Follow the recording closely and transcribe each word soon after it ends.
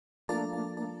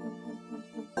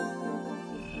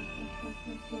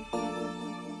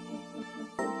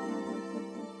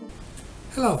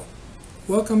Hello,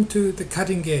 welcome to the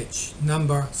cutting edge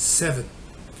number 7.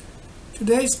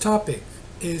 Today's topic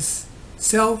is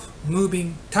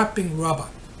self-moving tapping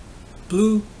robot,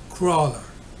 blue crawler.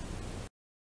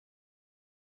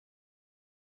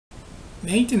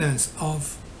 Maintenance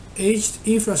of aged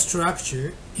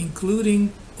infrastructure,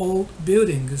 including old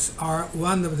buildings, are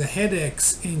one of the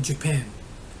headaches in Japan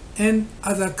and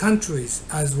other countries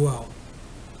as well.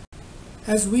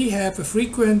 As we have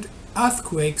frequent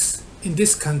earthquakes in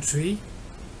this country,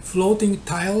 floating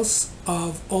tiles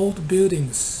of old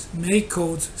buildings may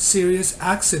cause serious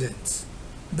accidents,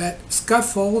 but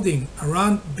scaffolding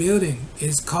around building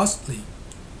is costly,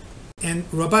 and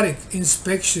robotic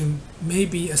inspection may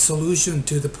be a solution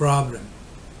to the problem.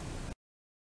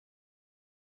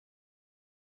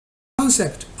 The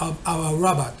concept of our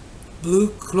robot,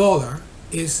 blue crawler,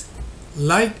 is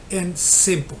light and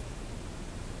simple.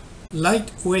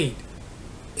 Lightweight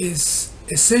is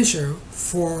essential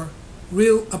for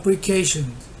real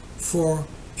applications for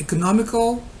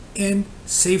economical and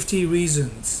safety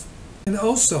reasons. And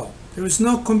also, there is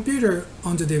no computer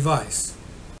on the device,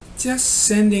 just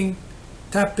sending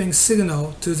tapping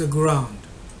signal to the ground.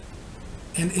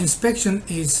 And inspection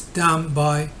is done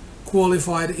by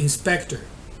qualified inspector.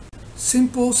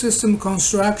 Simple system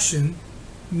construction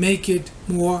make it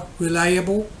more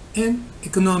reliable and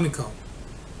economical.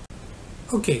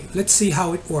 Okay, let's see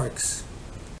how it works.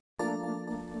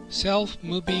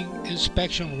 Self-moving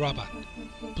inspection robot,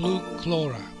 blue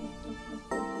crawler.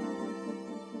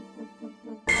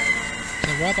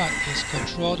 The robot is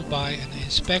controlled by an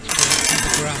inspector on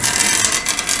the ground.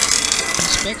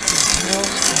 Inspecting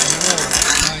tiles on the wall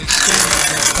by scanning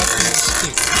the tapping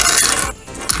stick.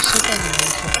 The signal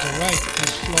from the right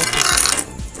is floating.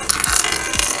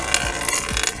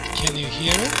 Can you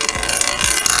hear it?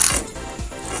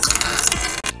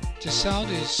 The sound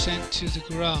is sent to the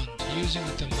ground using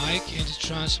the mic and the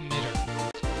transmitter.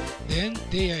 Then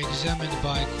they are examined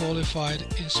by a qualified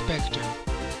inspector.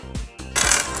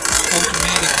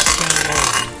 Automatic scan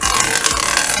mode.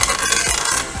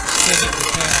 Scanning the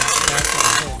tiles back and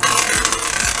forth.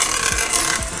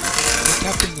 The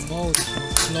tapping mode for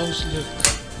close look.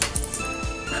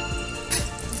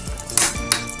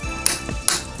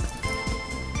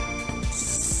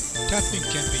 Tapping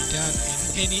can be done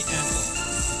in any angle.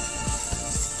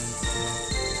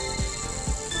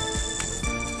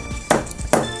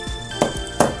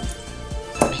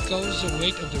 Because the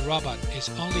weight of the robot is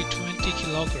only 20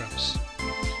 kilograms,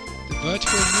 the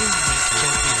vertical movement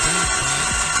can be done by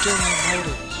internal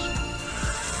motors.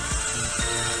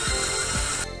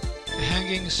 The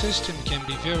hanging system can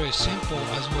be very simple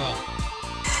as well.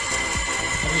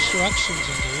 Obstructions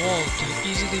on the wall can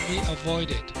easily be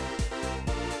avoided.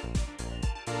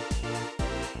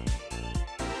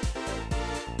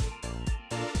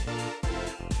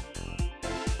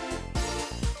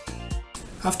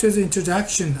 After the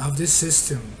introduction of this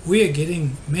system, we are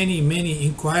getting many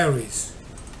inquiries.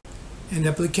 And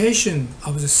application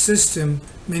of the system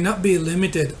may not be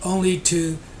limited only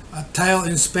to a tile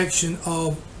inspection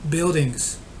of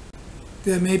buildings.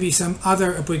 There may be some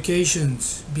other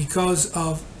applications because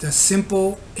of the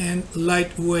simple and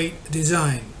lightweight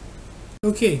design.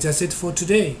 Okay, that's it for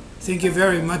today. Thank you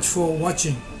very much for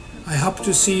watching. I hope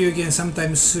to see you again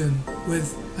sometime soon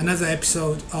with another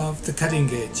episode of The Cutting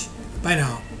Edge. Bye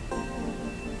now.